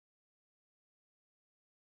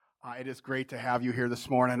It is great to have you here this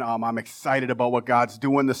morning. I'm excited about what God's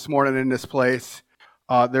doing this morning in this place.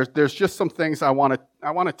 There's just some things I want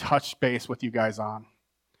to touch base with you guys on.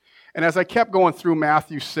 And as I kept going through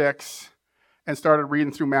Matthew 6 and started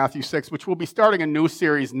reading through Matthew 6, which we'll be starting a new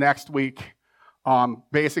series next week,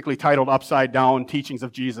 basically titled Upside Down Teachings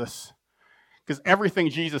of Jesus. Because everything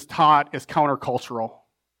Jesus taught is countercultural.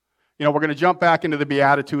 You know, we're going to jump back into the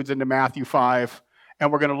Beatitudes into Matthew 5.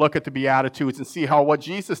 And we're going to look at the Beatitudes and see how what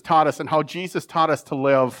Jesus taught us and how Jesus taught us to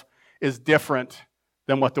live is different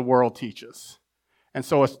than what the world teaches. And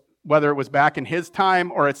so whether it was back in his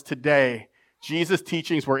time or it's today, Jesus'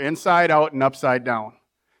 teachings were inside out and upside down.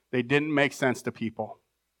 They didn't make sense to people.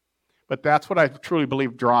 But that's what I truly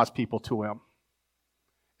believe draws people to him,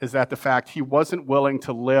 is that the fact he wasn't willing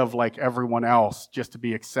to live like everyone else just to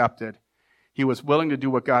be accepted. He was willing to do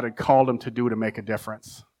what God had called him to do to make a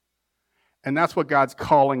difference. And that's what God's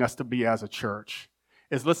calling us to be as a church,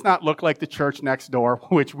 is let's not look like the church next door,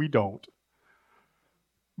 which we don't.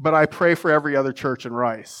 But I pray for every other church in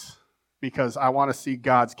Rice, because I want to see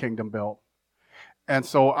God's kingdom built. And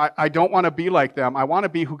so I don't want to be like them. I want to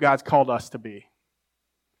be who God's called us to be,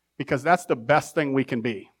 because that's the best thing we can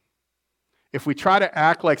be. If we try to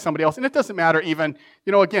act like somebody else, and it doesn't matter even,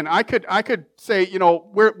 again, I could say,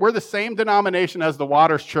 we're the same denomination as the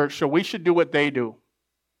Waters Church, so we should do what they do.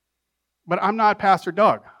 But I'm not Pastor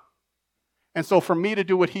Doug. And so for me to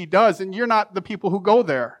do what he does, and you're not the people who go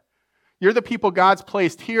there. You're the people God's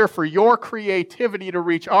placed here for your creativity to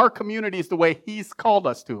reach our communities the way he's called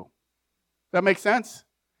us to. That makes sense?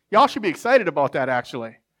 Y'all should be excited about that,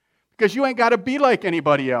 actually. Because you ain't got to be like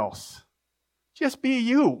anybody else. Just be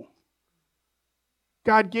you.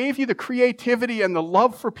 God gave you the creativity and the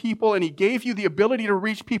love for people, and he gave you the ability to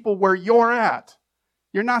reach people where you're at.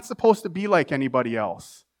 You're not supposed to be like anybody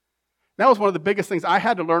else. That was one of the biggest things I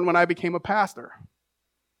had to learn when I became a pastor,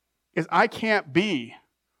 is I can't be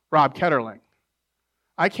Rob Ketterling.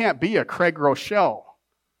 I can't be a Craig Rochelle.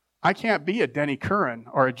 I can't be a Denny Curran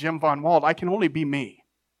or a Jim Von Wald. I can only be me.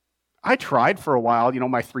 I tried for a while,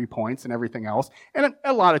 my 3 points and everything else, and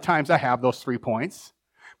a lot of times I have those 3 points,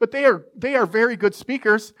 but they are very good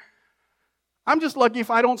speakers. I'm just lucky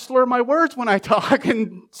if I don't slur my words when I talk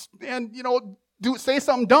and say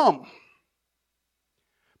something dumb.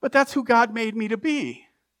 But that's who God made me to be.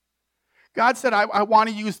 God said, I want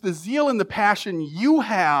to use the zeal and the passion you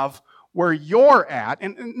have where you're at.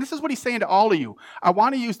 And this is what he's saying to all of you. I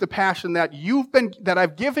want to use the passion that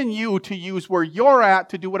I've given you to use where you're at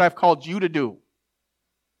to do what I've called you to do.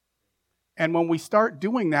 And when we start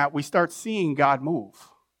doing that, we start seeing God move.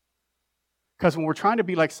 Because when we're trying to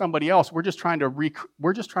be like somebody else, we're just trying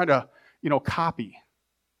to copy.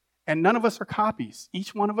 And none of us are copies.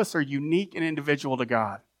 Each one of us are unique and individual to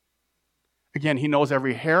God. Again, he knows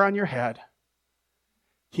every hair on your head.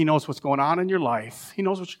 He knows what's going on in your life. He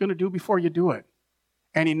knows what you're going to do before you do it.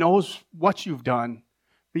 And he knows what you've done,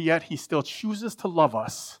 but yet he still chooses to love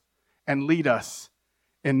us and lead us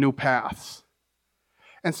in new paths.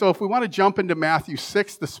 And so if we want to jump into Matthew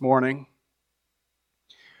 6 this morning,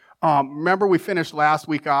 remember we finished last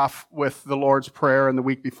week off with the Lord's Prayer, and the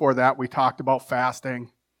week before that we talked about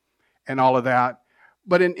fasting and all of that.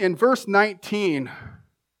 But in verse 19,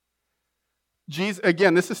 Jesus,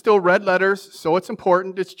 again, this is still red letters, so it's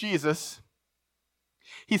important. It's Jesus.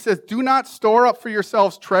 He says, "Do not store up for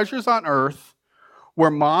yourselves treasures on earth,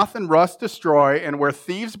 where moth and rust destroy, and where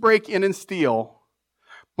thieves break in and steal.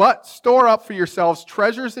 But store up for yourselves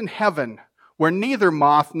treasures in heaven, where neither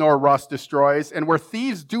moth nor rust destroys, and where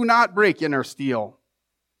thieves do not break in or steal."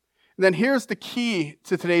 And then here's the key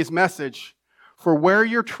to today's message. For where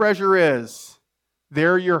your treasure is,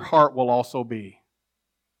 there your heart will also be.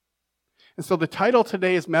 And so the title of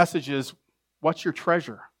today's message is, What's Your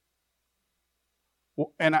Treasure?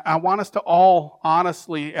 And I want us to all,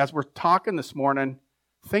 honestly, as we're talking this morning,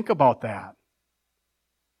 think about that.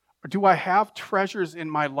 Or do I have treasures in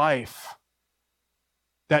my life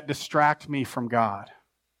that distract me from God?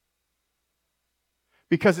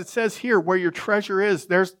 Because it says here, where your treasure is,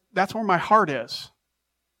 that's where my heart is.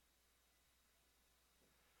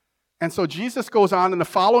 And so Jesus goes on in the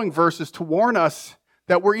following verses to warn us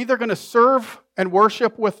that we're either going to serve and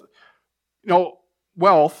worship with,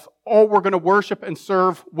 wealth, or we're going to worship and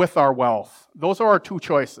serve with our wealth. Those are our two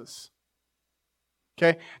choices.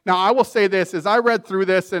 Okay? Now, I will say this, as I read through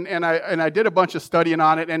this, and I did a bunch of studying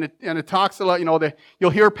on it, and it talks a lot, you'll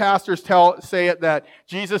hear pastors say it, that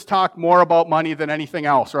Jesus talked more about money than anything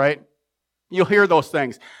else, right? You'll hear those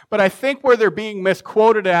things. But I think where they're being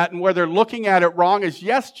misquoted at and where they're looking at it wrong is,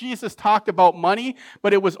 yes, Jesus talked about money,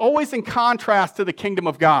 but it was always in contrast to the kingdom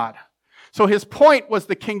of God. So his point was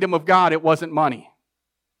the kingdom of God, it wasn't money.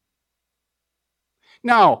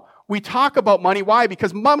 Now, we talk about money. Why?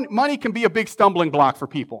 Because money can be a big stumbling block for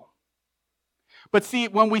people. But see,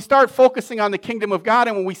 when we start focusing on the kingdom of God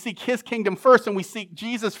and when we seek His kingdom first and we seek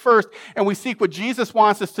Jesus first and we seek what Jesus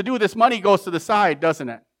wants us to do, this money goes to the side, doesn't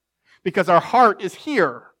it? Because our heart is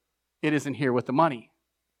here. It isn't here with the money.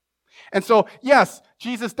 And so, yes,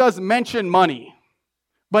 Jesus does mention money,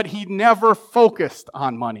 but He never focused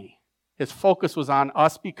on money. His focus was on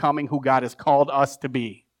us becoming who God has called us to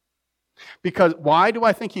be. Because why do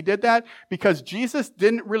I think He did that? Because Jesus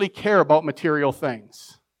didn't really care about material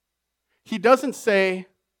things. He doesn't say,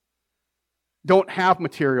 don't have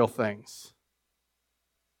material things.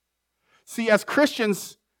 See, as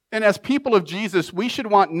Christians and as people of Jesus, we should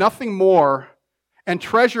want nothing more and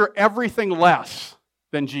treasure everything less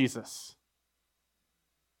than Jesus.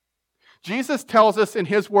 Jesus tells us in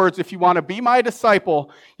His words, if you want to be my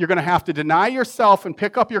disciple, you're going to have to deny yourself and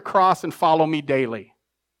pick up your cross and follow me daily.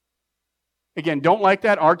 Again, don't like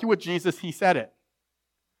that? Argue with Jesus. He said it.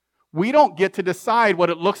 We don't get to decide what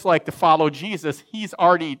it looks like to follow Jesus. He's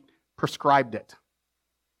already prescribed it.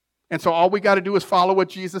 And so all we got to do is follow what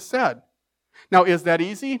Jesus said. Now, is that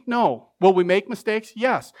easy? No. Will we make mistakes?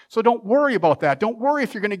 Yes. So don't worry about that. Don't worry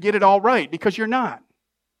if you're going to get it all right, because you're not.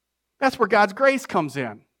 That's where God's grace comes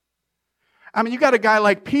in. I mean, you got a guy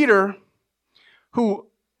like Peter who,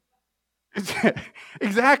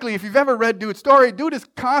 exactly, if you've ever read dude's story, dude is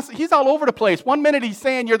constant, he's all over the place. One minute he's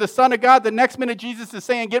saying, you're the Son of God. The next minute Jesus is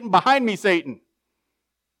saying, get behind me, Satan.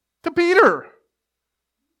 To Peter.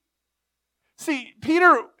 See,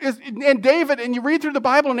 Peter and David, and you read through the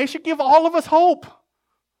Bible, and they should give all of us hope.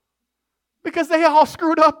 Because they all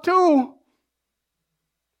screwed up too.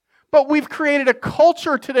 But we've created a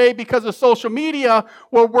culture today because of social media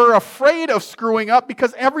where we're afraid of screwing up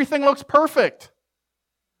because everything looks perfect.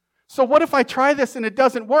 So what if I try this and it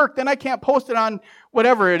doesn't work? Then I can't post it on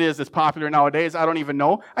whatever it is that's popular nowadays. I don't even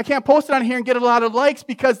know. I can't post it on here and get a lot of likes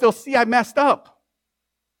because they'll see I messed up.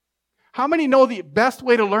 How many know the best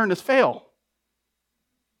way to learn is fail?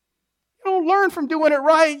 You don't learn from doing it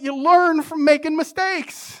right. You learn from making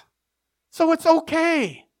mistakes. So it's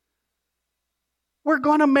okay. We're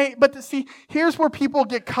going to make, but see, here's where people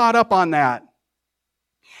get caught up on that.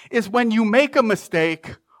 Is when you make a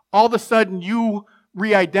mistake, all of a sudden you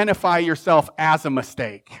re-identify yourself as a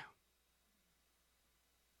mistake.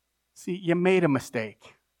 See, you made a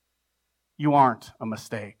mistake. You aren't a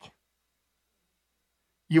mistake.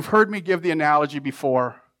 You've heard me give the analogy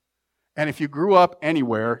before, and if you grew up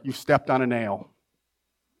anywhere, you stepped on a nail.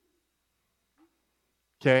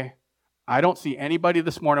 Okay? I don't see anybody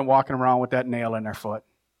this morning walking around with that nail in their foot.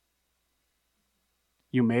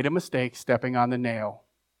 You made a mistake stepping on the nail.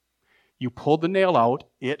 You pulled the nail out.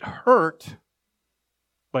 It hurt,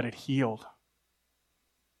 but it healed.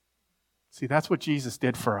 See, that's what Jesus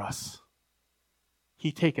did for us.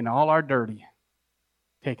 He taken all our dirty,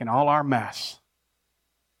 taken all our mess,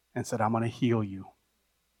 and said, I'm going to heal you.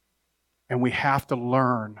 And we have to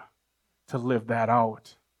learn to live that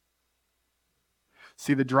out.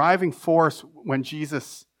 See, the driving force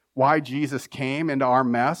why Jesus came into our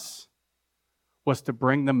mess was to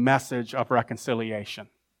bring the message of reconciliation.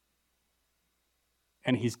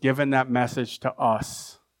 And He's given that message to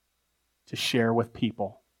us to share with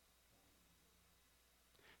people.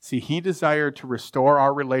 See, He desired to restore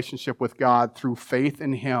our relationship with God through faith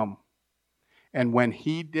in Him. And when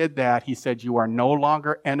He did that, He said, you are no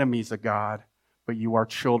longer enemies of God, but you are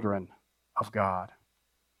children of God.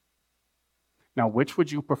 Now, which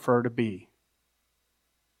would you prefer to be?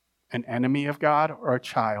 An enemy of God or a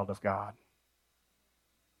child of God?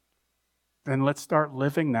 Then let's start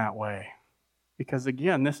living that way. Because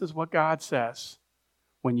again, this is what God says.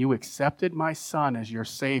 When you accepted my Son as your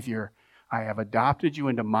Savior, I have adopted you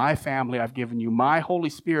into my family. I've given you my Holy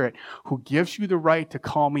Spirit, who gives you the right to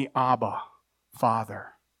call me Abba,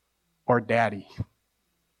 Father, or Daddy.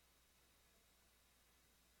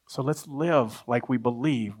 So let's live like we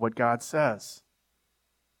believe what God says.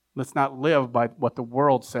 Let's not live by what the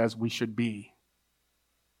world says we should be.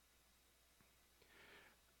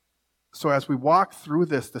 So as we walk through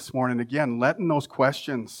this morning, again, letting those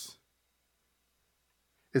questions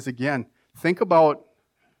is, again, think about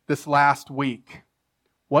this last week.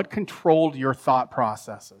 What controlled your thought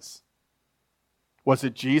processes? Was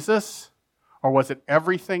it Jesus, or was it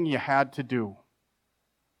everything you had to do?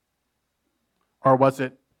 Or was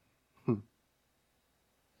it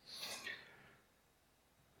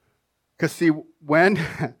Because see,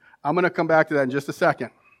 I'm going to come back to that in just a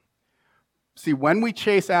second. See, when we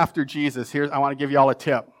chase after Jesus, I want to give you all a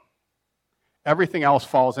tip. Everything else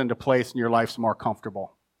falls into place and your life's more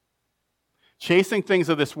comfortable. Chasing things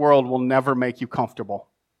of this world will never make you comfortable.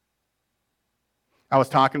 I was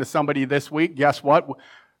talking to somebody this week. Guess what?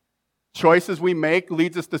 Choices we make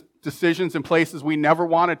leads us to decisions in places we never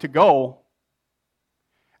wanted to go.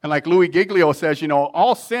 And like Louis Giglio says,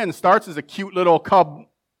 all sin starts as a cute little cub,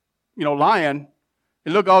 lion.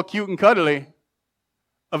 It look all cute and cuddly.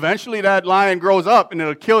 Eventually that lion grows up and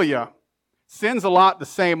it'll kill you. Sin's a lot the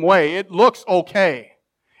same way. It looks okay.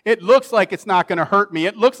 It looks like it's not going to hurt me.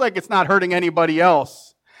 It looks like it's not hurting anybody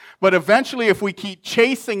else. But eventually, if we keep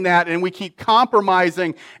chasing that and we keep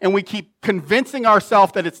compromising and we keep convincing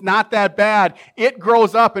ourselves that it's not that bad, it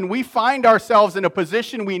grows up and we find ourselves in a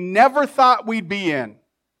position we never thought we'd be in.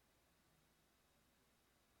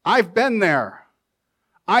 I've been there.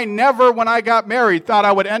 I never, when I got married, thought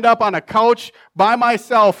I would end up on a couch by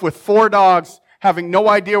myself with 4 dogs, having no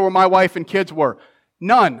idea where my wife and kids were.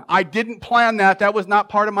 None. I didn't plan that. That was not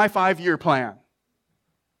part of my 5-year plan.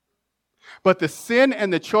 But the sin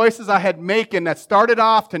and the choices I had making that started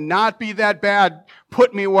off to not be that bad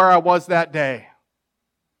put me where I was that day.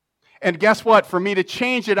 And guess what? For me to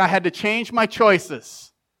change it, I had to change my choices.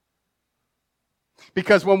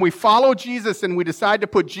 Because when we follow Jesus and we decide to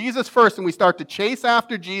put Jesus first and we start to chase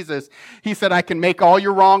after Jesus, he said, I can make all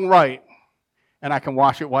your wrong right and I can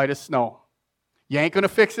wash it white as snow. You ain't going to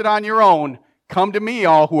fix it on your own. Come to me,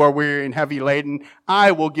 all who are weary and heavy laden.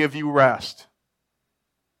 I will give you rest.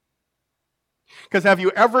 Because have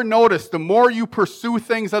you ever noticed the more you pursue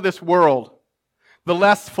things of this world, the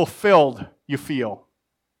less fulfilled you feel?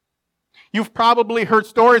 You've probably heard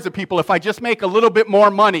stories of people, if I just make a little bit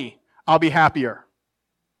more money, I'll be happier.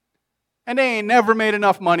 And they ain't never made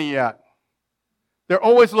enough money yet. They're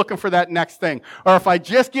always looking for that next thing. Or if I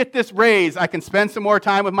just get this raise, I can spend some more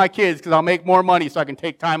time with my kids because I'll make more money so I can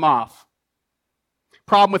take time off.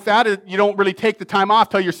 Problem with that is you don't really take the time off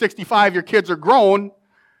till you're 65, your kids are grown,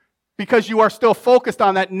 because you are still focused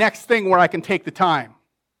on that next thing where I can take the time.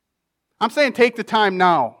 I'm saying take the time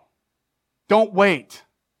now. Don't wait.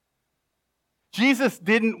 Jesus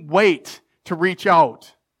didn't wait to reach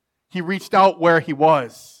out. He reached out where he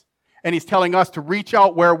was. And he's telling us to reach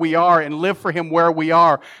out where we are and live for him where we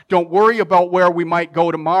are. Don't worry about where we might go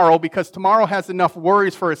tomorrow, because tomorrow has enough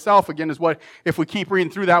worries for itself. Again, is what, if we keep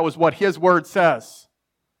reading through, that was what his word says.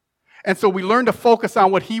 And so we learn to focus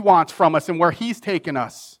on what he wants from us and where he's taken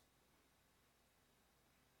us.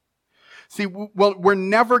 See, well, we're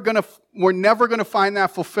never going to find that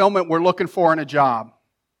fulfillment we're looking for in a job.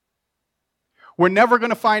 We're never going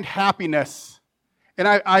to find happiness. And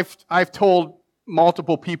I've told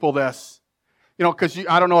multiple people this, because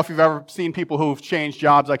I don't know if you've ever seen people who've changed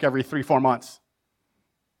jobs like every 3-4 months.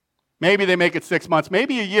 Maybe they make it 6 months,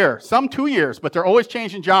 maybe a year, some 2 years, but they're always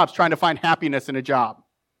changing jobs trying to find happiness in a job.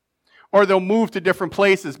 Or they'll move to different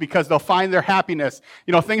places because they'll find their happiness.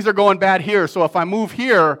 Things are going bad here, so if I move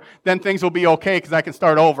here, then things will be okay because I can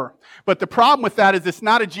start over. But the problem with that is it's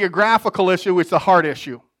not a geographical issue, it's a heart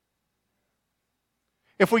issue.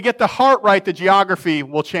 If we get the heart right, the geography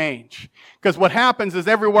will change. Because what happens is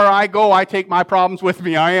everywhere I go, I take my problems with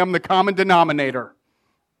me. I am the common denominator.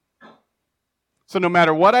 So no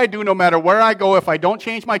matter what I do, no matter where I go, if I don't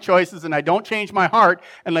change my choices and I don't change my heart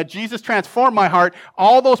and let Jesus transform my heart,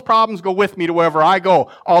 all those problems go with me to wherever I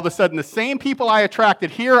go. All of a sudden, the same people I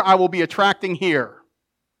attracted here, I will be attracting here.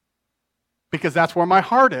 Because that's where my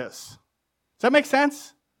heart is. Does that make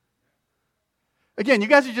sense? Again, you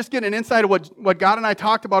guys are just getting an insight of what God and I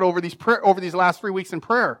talked about over these last 3 weeks in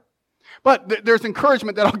prayer. But there's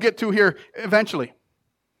encouragement that I'll get to here eventually.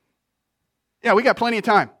 Yeah, we got plenty of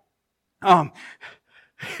time.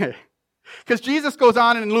 Because Jesus goes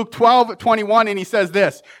on in Luke 12:21 and he says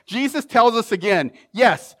this. Jesus tells us again,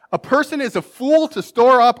 yes, a person is a fool to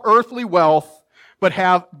store up earthly wealth, but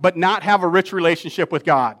not have a rich relationship with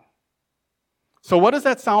God. So what does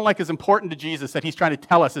that sound like is important to Jesus that he's trying to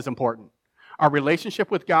tell us is important? Our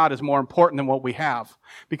relationship with God is more important than what we have.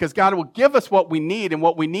 Because God will give us what we need, and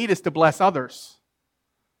what we need is to bless others.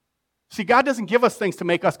 See, God doesn't give us things to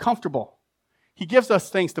make us comfortable. He gives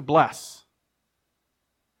us things to bless.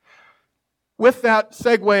 With that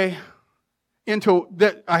segue into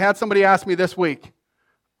that, I had somebody ask me this week,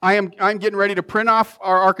 I'm getting ready to print off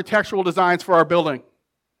our architectural designs for our building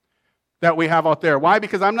that we have out there. Why?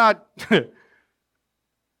 Because I'm not,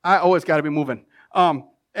 I always got to be moving.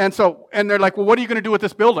 And they're like, well, what are you going to do with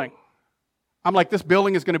this building? I'm like, this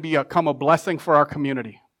building is going to become a blessing for our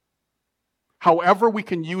community. However we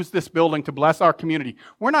can use this building to bless our community.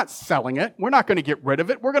 We're not selling it. We're not going to get rid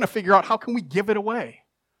of it. We're going to figure out how can we give it away.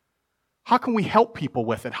 How can we help people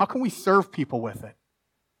with it? How can we serve people with it?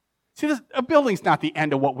 See, a building's not the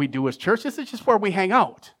end of what we do as church. This is just where we hang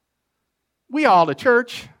out. We all the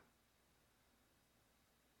church.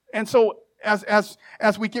 And so as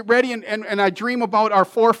we get ready and I dream about our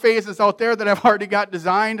 4 phases out there that I've already got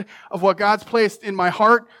designed of what God's placed in my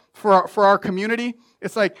heart for our community,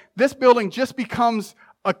 it's like this building just becomes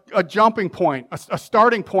a jumping point, a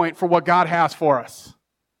starting point for what God has for us.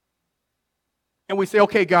 And we say,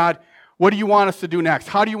 okay, God, what do you want us to do next?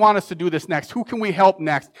 How do you want us to do this next? Who can we help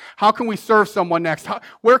next? How can we serve someone next?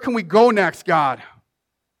 Where can we go next, God?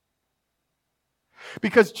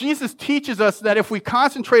 Because Jesus teaches us that if we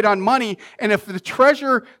concentrate on money and if the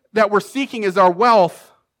treasure that we're seeking is our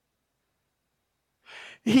wealth,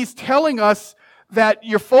 He's telling us that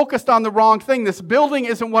you're focused on the wrong thing. This building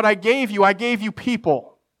isn't what I gave you. I gave you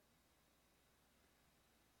people.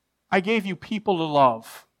 I gave you people to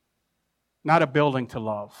love, not a building to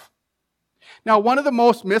love. Now, another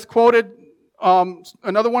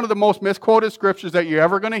one of the most misquoted scriptures that you're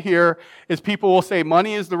ever going to hear is people will say,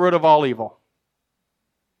 money is the root of all evil.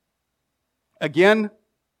 Again,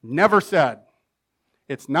 never said.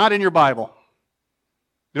 It's not in your Bible.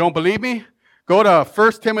 You don't believe me? Go to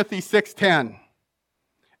 1 Timothy 6:10.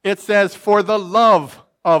 It says, for the love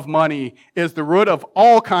of money is the root of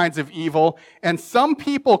all kinds of evil, and some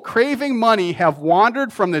people craving money have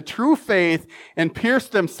wandered from the true faith and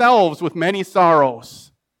pierced themselves with many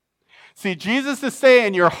sorrows. See, Jesus is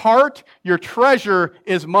saying your heart, your treasure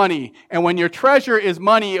is money. And when your treasure is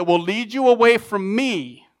money, it will lead you away from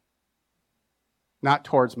me, not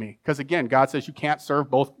towards me. Because again, God says you can't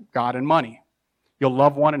serve both God and money. You'll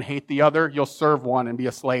love one and hate the other. You'll serve one and be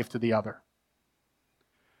a slave to the other.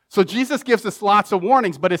 So Jesus gives us lots of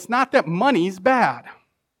warnings, but it's not that money's bad.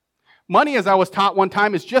 Money, as I was taught one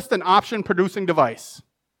time, is just an option-producing device.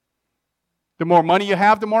 The more money you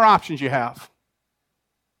have, the more options you have.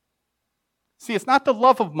 See, it's not the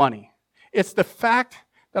love of money. It's the fact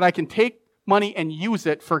that I can take money and use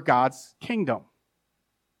it for God's kingdom.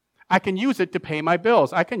 I can use it to pay my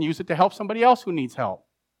bills. I can use it to help somebody else who needs help.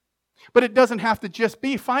 But it doesn't have to just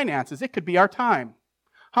be finances. It could be our time.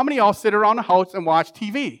 How many of y'all sit around the house and watch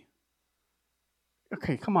TV?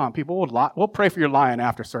 Okay, come on, people. We'll pray for your lion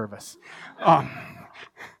after service.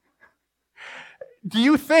 Do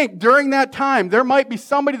you think during that time there might be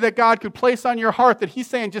somebody that God could place on your heart that He's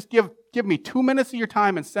saying, just give me 2 minutes of your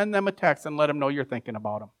time and send them a text and let them know you're thinking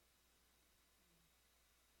about them?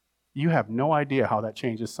 You have no idea how that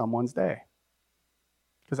changes someone's day.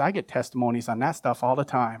 Because I get testimonies on that stuff all the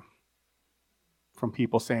time from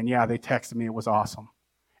people saying, yeah, they texted me, it was awesome.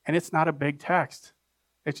 And it's not a big text.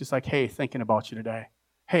 It's just like, hey, thinking about you today.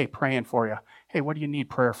 Hey, praying for you. Hey, what do you need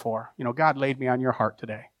prayer for? You know, God laid me on your heart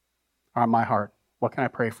today, or on my heart. What can I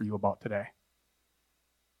pray for you about today?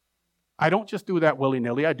 I don't just do that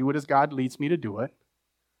willy-nilly. I do it as God leads me to do it.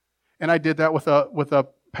 And I did that with a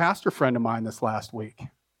pastor friend of mine this last week.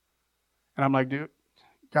 And I'm like, dude,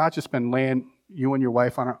 God's just been laying you and your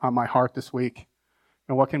wife on my heart this week.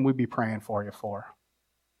 And what can we be praying for you for?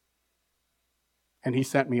 And he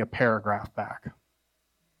sent me a paragraph back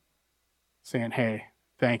saying, hey,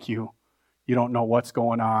 thank you. You don't know what's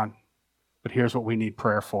going on, but here's what we need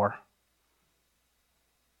prayer for.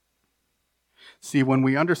 See, when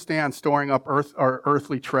we understand storing up our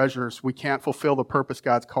earthly treasures, we can't fulfill the purpose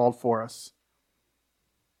God's called for us.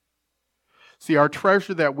 See, our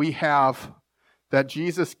treasure that we have, that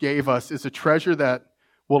Jesus gave us, is a treasure that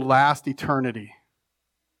will last eternity.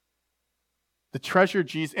 The treasure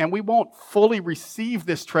Jesus, and we won't fully receive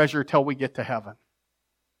this treasure till we get to heaven.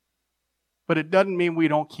 But it doesn't mean we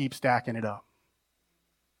don't keep stacking it up.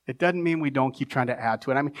 It doesn't mean we don't keep trying to add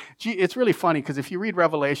to it. I mean, it's really funny because if you read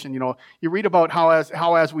Revelation, you know, you read about how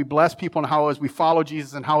as we bless people and how as we follow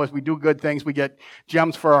Jesus and how as we do good things, we get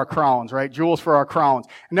gems for our crowns, right? Jewels for our crowns.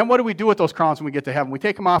 And then what do we do with those crowns when we get to heaven? We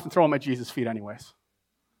take them off and throw them at Jesus' feet anyways.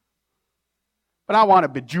 But I want a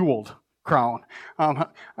bejeweled crown. I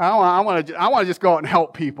want to just go out and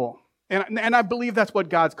help people. And I believe that's what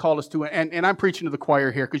God's called us to. And I'm preaching to the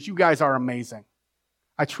choir here because you guys are amazing.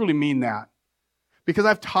 I truly mean that. Because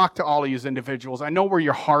I've talked to all of you as individuals. I know where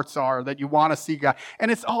your hearts are, that you want to see God.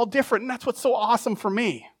 And it's all different. And that's what's so awesome for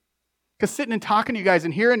me. Because sitting and talking to you guys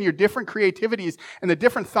and hearing your different creativities and the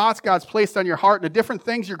different thoughts God's placed on your heart and the different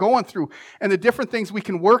things you're going through and the different things we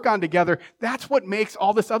can work on together, that's what makes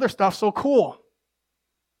all this other stuff so cool.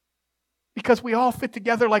 Because we all fit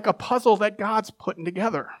together like a puzzle that God's putting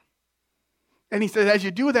together. And he says, as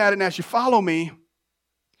you do that and as you follow me,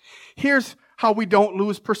 here's how we don't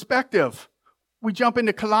lose perspective. We jump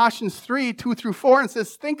into Colossians 3, 2 through 4, and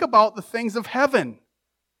says, think about the things of heaven.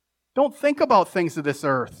 Don't think about things of this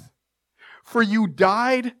earth. For you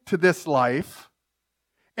died to this life,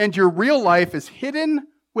 and your real life is hidden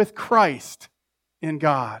with Christ in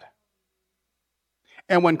God.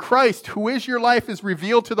 And when Christ, who is your life, is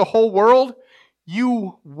revealed to the whole world,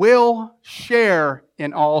 you will share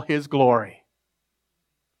in all his glory.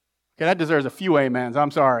 Okay, that deserves a few amens.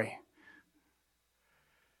 I'm sorry.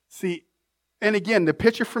 See, and again, the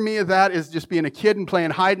picture for me of that is just being a kid and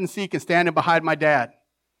playing hide and seek and standing behind my dad.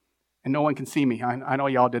 And no one can see me. I know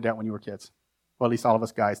y'all did that when you were kids. Well, at least all of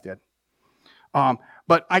us guys did.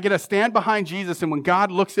 But I get to stand behind Jesus, and when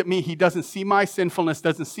God looks at me, he doesn't see my sinfulness,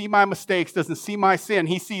 doesn't see my mistakes, doesn't see my sin.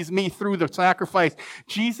 He sees me through the sacrifice.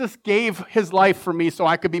 Jesus gave his life for me so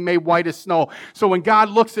I could be made white as snow. So when God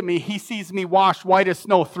looks at me, he sees me washed white as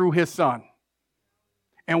snow through his Son.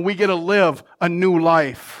 And we get to live a new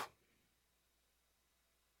life.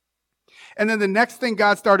 And then the next thing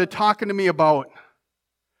God started talking to me about,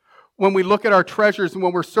 when we look at our treasures and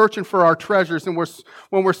when we're searching for our treasures and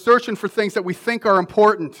when we're searching for things that we think are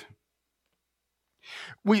important,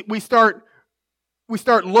 we start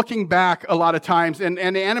looking back a lot of times, and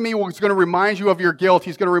the enemy is going to remind you of your guilt.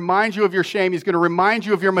 He's going to remind you of your shame. He's going to remind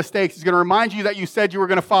you of your mistakes. He's going to remind you that you said you were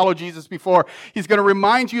going to follow Jesus before. He's going to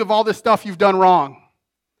remind you of all this stuff you've done wrong.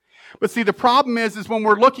 But see, the problem is when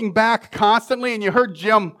we're looking back constantly, and you heard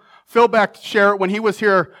Jim Philbeck share it when he was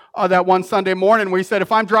here that one Sunday morning, where he said, if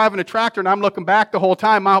I'm driving a tractor and I'm looking back the whole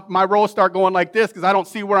time, my rows start going like this because I don't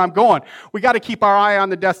see where I'm going. We got to keep our eye on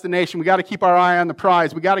the destination. We got to keep our eye on the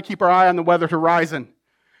prize. We got to keep our eye on the weathered horizon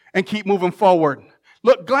and keep moving forward.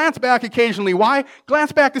 Look, glance back occasionally. Why?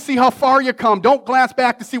 Glance back to see how far you come. Don't glance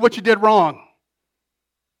back to see what you did wrong.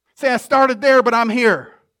 Say, I started there, but I'm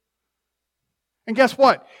here. And guess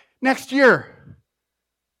what? Next year,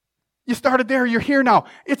 you started there, you're here now.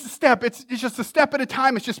 It's a step. It's just a step at a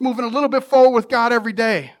time. It's just moving a little bit forward with God every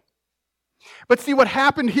day. But see what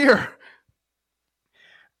happened here.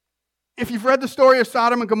 If you've read the story of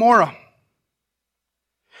Sodom and Gomorrah,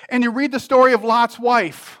 and you read the story of Lot's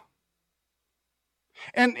wife,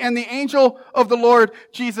 and the angel of the Lord,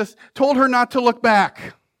 Jesus, told her not to look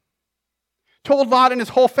back. Told Lot and his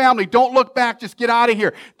whole family, don't look back, just get out of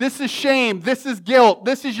here. This is shame. This is guilt.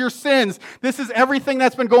 This is your sins. This is everything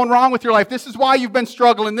that's been going wrong with your life. This is why you've been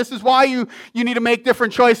struggling. This is why you need to make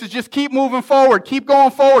different choices. Just keep moving forward. Keep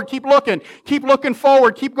going forward. Keep looking. Keep looking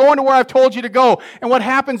forward. Keep going to where I've told you to go. And what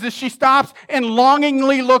happens is she stops and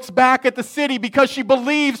longingly looks back at the city because she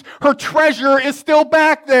believes her treasure is still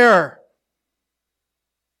back there.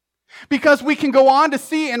 Because we can go on to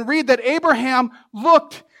see and read that Abraham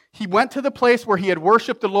looked. He went to the place where he had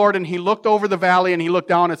worshiped the Lord, and he looked over the valley and he looked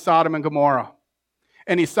down at Sodom and Gomorrah.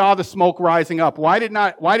 And he saw the smoke rising up. Why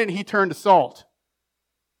didn't he turn to salt?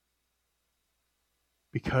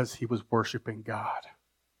 Because he was worshiping God.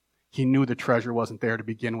 He knew the treasure wasn't there to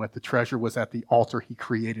begin with. The treasure was at the altar he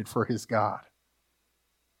created for his God.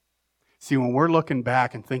 See, when we're looking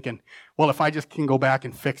back and thinking, well, if I just can go back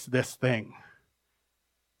and fix this thing,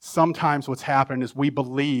 sometimes what's happening is we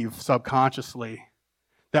believe subconsciously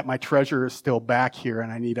that my treasure is still back here and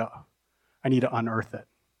I need to unearth it.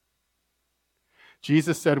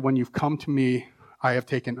 Jesus said, when you've come to me, I have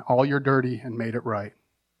taken all your dirty and made it right.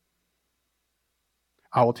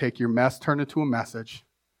 I will take your mess, turn it into a message.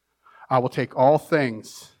 I will take all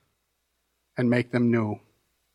things and make them new.